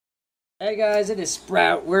Hey guys, it is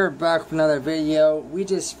Sprout. We're back with another video. We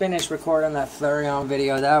just finished recording that Flareon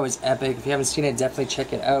video. That was epic. If you haven't seen it, definitely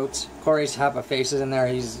check it out. Corey's half a face is in there.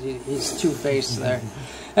 He's two-faced there.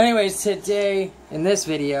 Anyways, today in this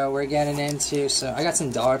video, we're getting into I got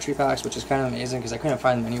some Dollar Tree packs, which is kind of amazing because I couldn't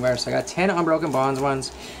find them anywhere. So I got 10 Unbroken Bonds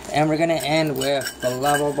ones, and we're gonna end with the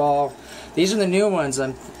Level Ball. These are the new ones.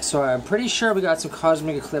 So I'm pretty sure we got some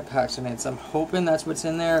Cosmic Eclipse packs in it. So I'm hoping that's what's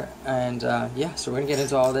in there. And yeah, so we're gonna get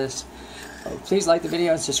into all this. Please like the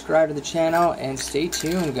video and subscribe to the channel and stay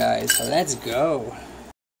tuned, guys. So let's go.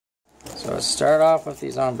 So let's start off with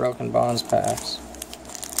these Unbroken Bonds packs.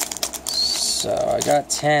 So I got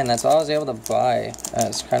 10. That's all I was able to buy.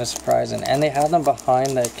 It's kind of surprising. And they have them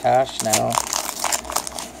behind the cash now.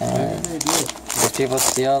 And because people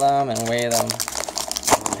steal them and weigh them.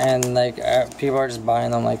 And like people are just buying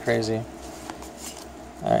them like crazy.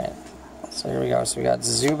 Alright. So here we go. So we got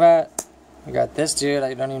Zubat. We got this dude,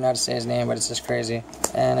 I don't even know how to say his name, but it's just crazy.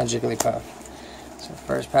 And a Jigglypuff. So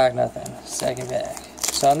first pack, nothing. Second pack.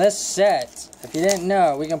 So on this set, if you didn't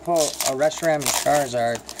know, we can pull a Reshiram and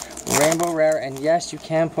Charizard, Rainbow Rare, and yes, you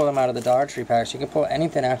can pull them out of the Dollar Tree packs. You can pull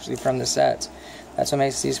anything actually from the set. That's what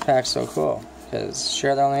makes these packs so cool. Because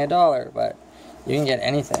sure, they're only $1, but you can get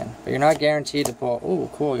anything. But you're not guaranteed to pull, ooh,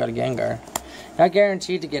 cool, we got a Gengar. Not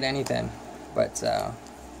guaranteed to get anything, but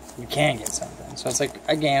you can get something. So it's like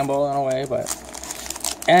a gamble in a way, but...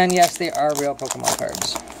 And yes, they are real Pokemon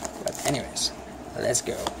cards. But anyways, let's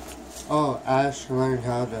go. Oh, Ash learned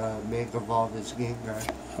how to make evolve his Gengar.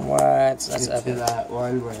 What? That's epic. To that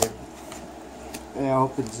one where it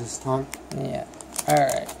opens his tongue. Yeah.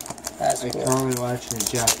 Alright. That's cool. I'm currently watching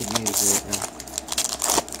Japanese right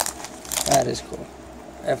now. That is cool.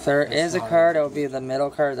 If there is a card, it'll be the middle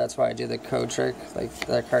card. That's why I do the code trick, like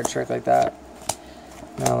the card trick like that.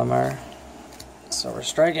 Malamar. So we're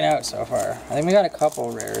striking out so far. I think we got a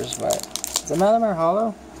couple rares, but is the Malamar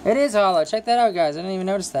hollow? It is hollow. Check that out, guys. I didn't even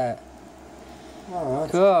notice that. Oh,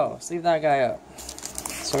 cool. Let's leave that guy up.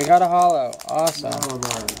 So we got a hollow. Awesome.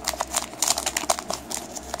 Malamar.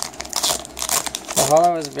 The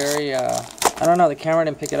hollow is very, I don't know, the camera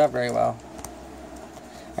didn't pick it up very well.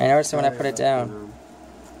 I noticed it when I put it down.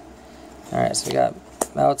 Alright, so we got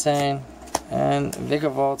Meltane and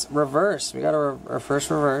Vigavolt reverse. We got our first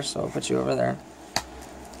reverse, so I'll put you over there.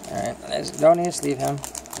 Alright, don't need to sleeve him.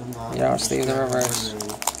 You don't sleeve the reverse.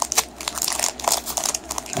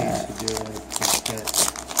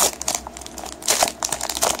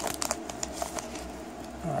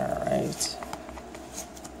 Alright.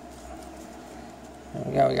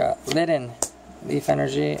 There we got Litten, Leaf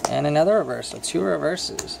Energy, and another reverse. So 2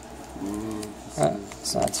 reverses.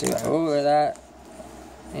 It's not too. Oh, look at that.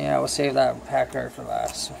 Yeah, we'll save that pack card for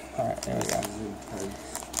last. Alright, there we go.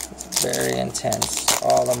 It's very intense.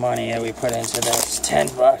 All the money that we put into this.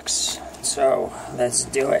 $10. So, let's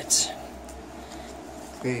do it.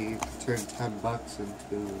 Hey, you can turn $10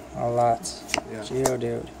 into... A lot. Yeah.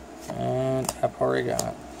 Geodude. And a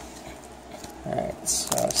Porygon. Alright,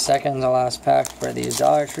 so second to last pack for these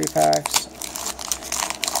Dollar Tree packs.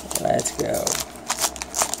 Let's go.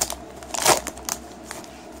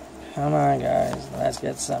 Come on, guys. Let's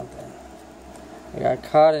get something. We got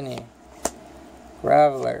Cottonee,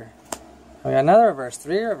 Graveler. We got another reverse.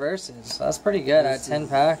 3 reverses. That's pretty good out of 10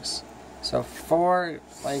 packs. So 4,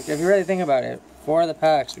 like, if you really think about it, 4 of the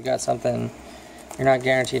packs, we got something you're not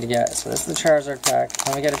guaranteed to get. So this is the Charizard pack.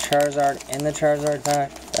 Can we get a Charizard in the Charizard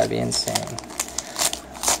pack? That'd be insane.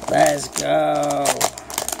 Let's go.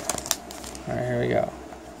 Alright, here we go.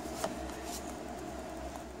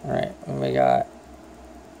 Alright, we got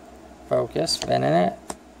Focus, Venonat,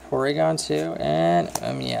 Porygon 2, and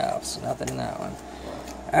a Meowth. Nothing in that one.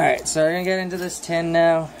 Alright, so we're going to get into this tin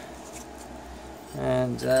now.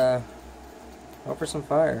 And, hope for some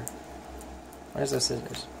fire. Where's the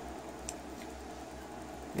scissors?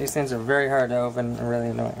 These things are very hard to open and really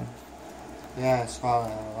annoying. Yeah, I saw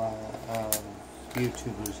that a lot of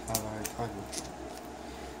YouTubers have a hard time with it.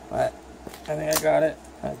 But, I think I got it.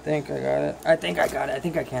 I think I got it. I think I got it. I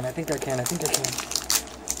think I can. I think I can. I think I can.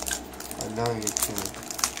 I know you can.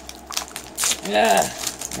 Yeah.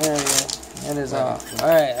 There we go. It is off.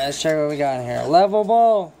 Alright, let's check what we got in here. Level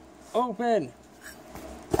Ball. Open.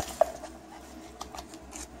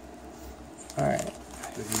 Alright.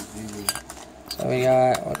 So we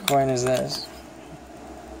got, what coin is this?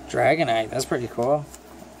 Dragonite. That's pretty cool.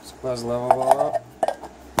 Let's close the Level Ball up.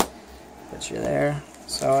 Put you there.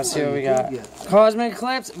 So let's see what we got. Cosmic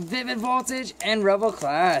Eclipse, Vivid Voltage, and Rebel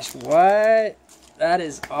Clash. What? That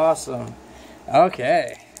is awesome.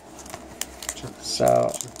 Okay.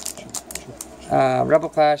 So, Rebel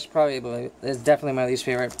Clash probably is definitely my least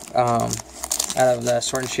favorite out of the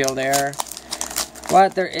Sword and Shield era.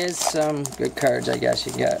 But there is some good cards, I guess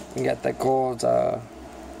you get. You can get the gold,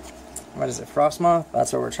 what is it, Frostmoth?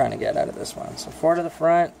 That's what we're trying to get out of this one. So 4 to the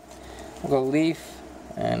front, we'll go Leaf,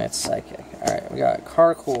 and it's Psychic. Alright, we got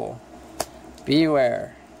Carcool,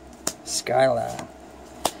 Beware, Skylab,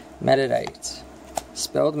 Metadite,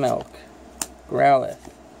 Spilled Milk, Growlithe,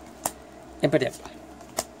 Impidimp,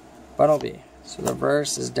 Buttlebee. So the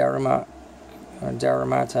reverse is Darumaka, or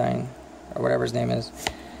Darumatine, or whatever his name is.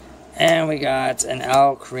 And we got an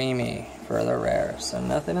Alcremie for the rare. So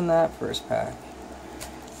nothing in that first pack.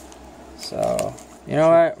 So, you know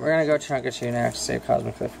what? We're going to go Chunkachu next. Save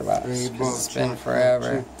Cosmic Cliff for last. Because it's been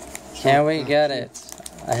forever. Can we get it?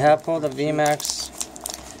 I have pulled the VMAX.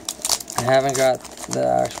 I haven't got the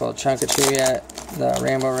actual Chunkachu yet. The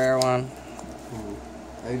Rainbow Rare one.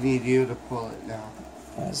 I need you to pull it now.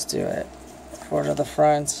 Let's do it. 4 to the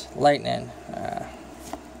front. Lightning.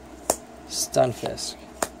 Stunfisk.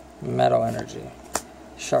 Metal Energy,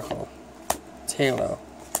 Shuckle, Talo,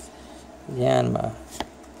 Yanma,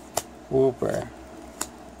 Wooper,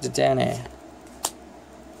 Dedenne,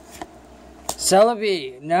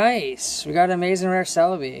 Celebi. Nice! We got an amazing rare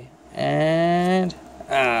Celebi. And,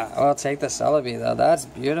 I'll take the Celebi though. That's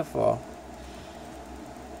beautiful.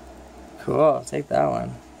 Cool, I'll take that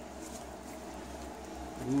one.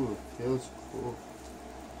 Ooh, feels cool.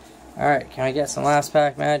 Alright, can we get some last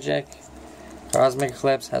pack magic? Cosmic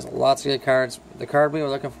Eclipse has lots of good cards. The card we were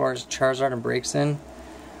looking for is Charizard and Braixen,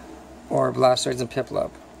 or Blastoise and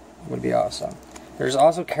Piplup. Would be awesome. There's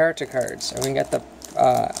also character cards. If we can get the,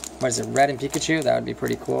 what is it, Red and Pikachu, that would be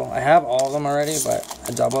pretty cool. I have all of them already, but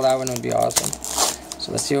a double that one would be awesome.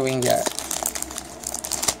 So let's see what we can get.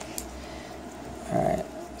 Alright,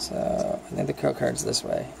 so I think the code card's this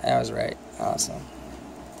way. I was right. Awesome.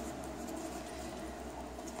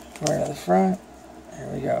 4 to the front. Here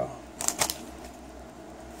we go.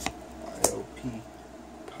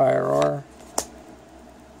 Pyroar,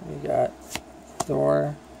 we got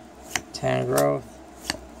Thor, Tangrowth,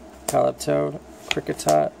 Calyptoad,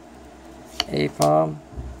 Kricketot, Aipom,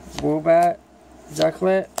 Woobat,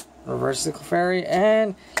 Ducklet, Reverse Clefairy,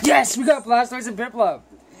 and yes, we got Blastoise and Piplup.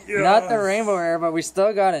 Yes. Not the Rainbow Rare, but we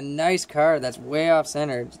still got a nice card that's way off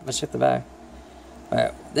center. Let's check the back.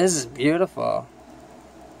 But this is beautiful.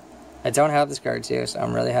 I don't have this card too, so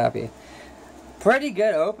I'm really happy. Pretty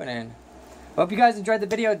good opening. Hope you guys enjoyed the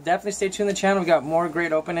video. Definitely stay tuned to the channel. We got more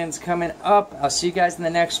great openings coming up. I'll see you guys in the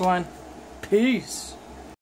next one. Peace.